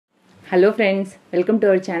Hello friends, welcome to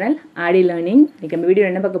our channel ADI Learning. இன்னைக்கு நம்ம video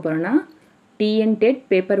என்ன பார்க்க போறோம்னா Tntet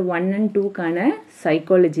paper 1 and 2 கான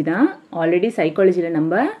psychology தான். ஆல்ரெடி psychologyல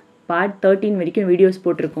நம்ம part 13 வரைக்கும் வீடியோஸ்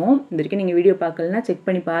போட்டுருக்கோம். இந்த வரைக்கும் நீங்க வீடியோ பார்க்கலனா செக்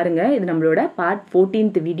பண்ணி பாருங்க. இது நம்மளோட part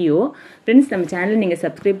 14th வீடியோ. Friends, நம்ம சேனலை நீங்க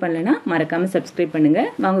சப்ஸ்கிரைப் பண்ணலனா மறக்காம சப்ஸ்கிரைப் பண்ணுங்க.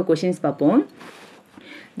 வாங்க क्वेश्चंस பார்ப்போம்.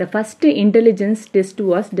 The first intelligence test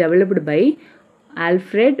was developed by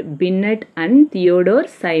Alfred Binet and Theodore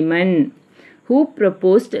Simon. Who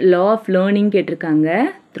proposed law of learning கேட்டிருக்காங்க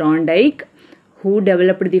Thorndike. Who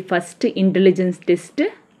developed the first intelligence test?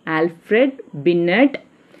 Alfred Binet.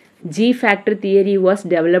 G-factor theory was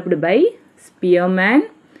developed by Spearman.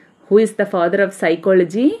 Who is the father of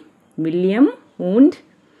psychology? William Wundt.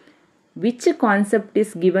 Which concept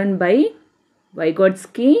is given by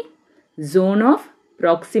Vygotsky? Zone of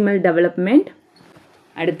proximal development.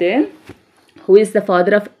 அடுத்து Who is the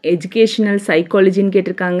father of educational psychology ன்னு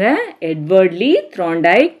கேட்டிருக்காங்க Edward Lee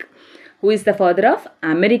Thorndike. Who is the father of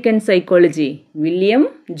American psychology? William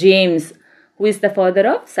James. Who is the father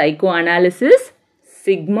of psychoanalysis?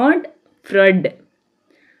 Sigmund Freud.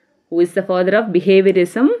 Who is the father of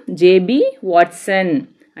behaviorism? J.B. Watson.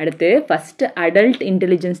 அடுத்து first adult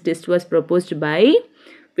intelligence test was proposed by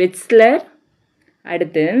Wetzler.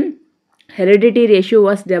 அடுத்து heredity ratio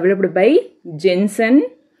was developed by Jensen.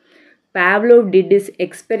 Pavlov did his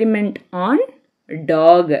experiment on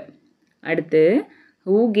dog. அடுத்து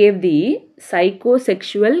who gave the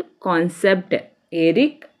psychosexual concept?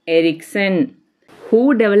 Erik Erikson. Who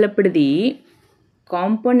developed the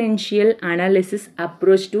componential analysis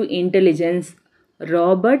approach to intelligence?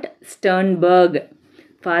 Robert Sternberg.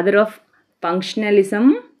 Father of functionalism?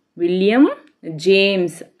 William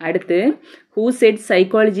James. அடுத்து who said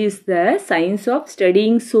psychology is the science of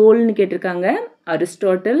studying soul ன்னு கேட்டிருக்காங்க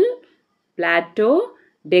Aristotle, Plato,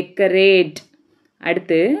 Descartes.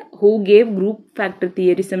 அடுத்து who gave group factor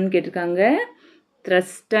theorism ன்னு கேட்டிருக்காங்க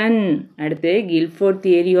Thurston. அடுத்து Guilford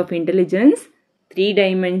theory of intelligence,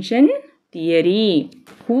 3-dimension theory.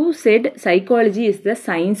 Who said psychology is the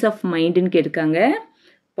science of mind ன்னு கேட்டிருக்காங்க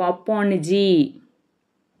Papanergy.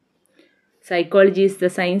 Psychology is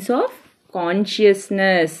the science of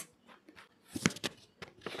consciousness.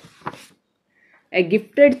 A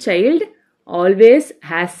gifted child always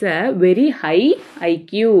has a very high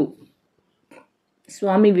IQ.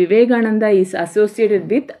 Swami Vivekananda is associated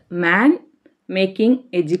with man making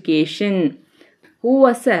education. Who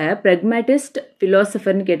was a pragmatist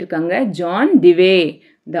philosopher ன்னு கேட்டிருக்காங்க John Dewey.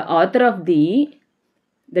 The author of the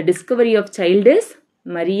discovery of child is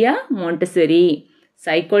Maria Montessori.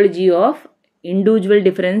 Psychology of individual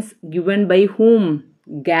difference given by whom?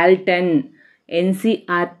 Galton.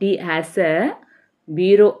 NCERT has a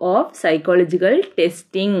Bureau of Psychological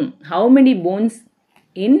Testing. How many bones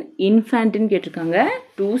in infant ன்னு கேட்டிருக்காங்க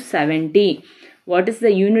 270. What is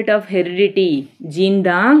the unit of heredity? Gene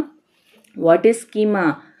தான். What is schema?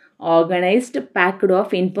 Organized packet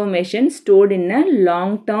of information stored in a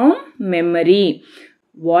long-term memory.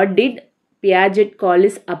 What did Piaget call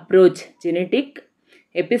his approach? Genetic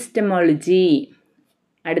epistemology.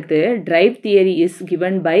 அடுத்து drive theory is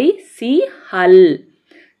given by C. Hull.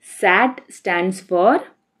 SAT stands for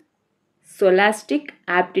Scholastic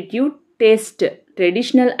Aptitude Test.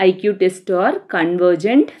 Traditional IQ test or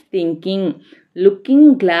convergent thinking. Looking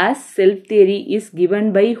glass self-theory is given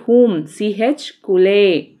by whom? C.H. Cooley.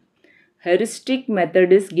 Heuristic method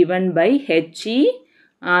is given by H.E.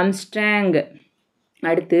 Armstrong.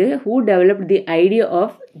 அடுத்து who developed the idea of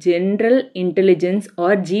general intelligence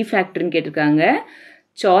or G-factor ன்னு கேட்டிருக்காங்க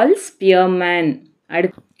Charles Spearman.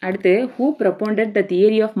 அடுத்து who propounded the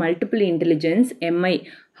theory of multiple intelligence? M.I.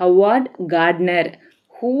 Howard Gardner.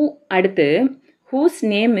 அடுத்து whose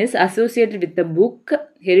name is associated with the book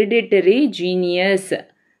Hereditary Genius?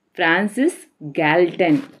 Francis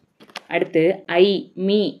Galton. அடுத்து I,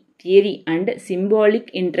 me theory and symbolic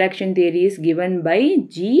interaction theory is given by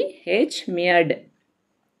G.H. Mead.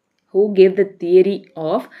 Who gave the theory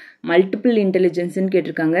of multiple intelligence ன்னு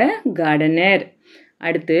கேட்டிருக்காங்க Gardner.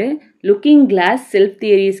 அடுத்து looking glass self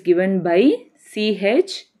theory is given by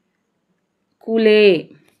C.H. Cooley.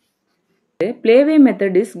 Playway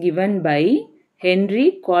method is given by Henry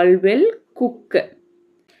Caldwell Cook.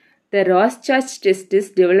 The Rorschach test is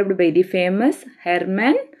developed by the famous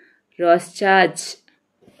Hermann Rorschach.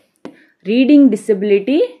 Reading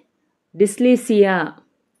disability, dyslexia.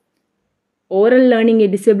 Oral learning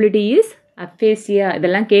disability is aphasia.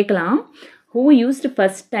 இதெல்லாம் கேட்கலாம். Who used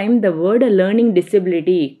first time the word learning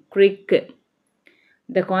disability? Crick.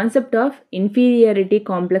 The concept of inferiority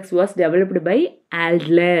complex was developed by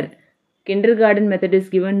Adler. Kindergarten method is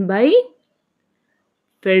given by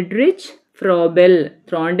Friedrich Froebel.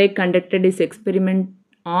 Thorndike conducted his experiment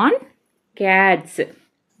on cats.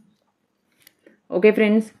 Okay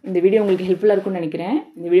friends, இந்த video உங்களுக்கு ஹெல்ப்ஃபுல்லாக இருக்கும்னு நினைக்கிறேன்.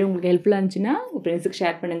 இந்த video உங்களுக்கு ஹெல்ப்ஃபுல்லாக இருந்துச்சுன்னா உங்கள் ஃப்ரெண்ட்ஸுக்கு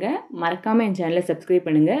ஷேர் பண்ணுங்கள். மறக்காமல் என் சேனலை சப்ஸ்கிரைப்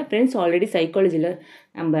பண்ணுங்கள். ஃப்ரெண்ட்ஸ், ஆல்ரெடி சைக்காலஜியில்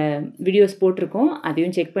நம்ம வீடியோஸ் போட்டிருக்கோம்,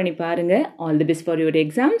 அதையும் செக் பண்ணி பாருங்கள். All the best for your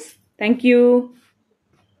exams. Thank you.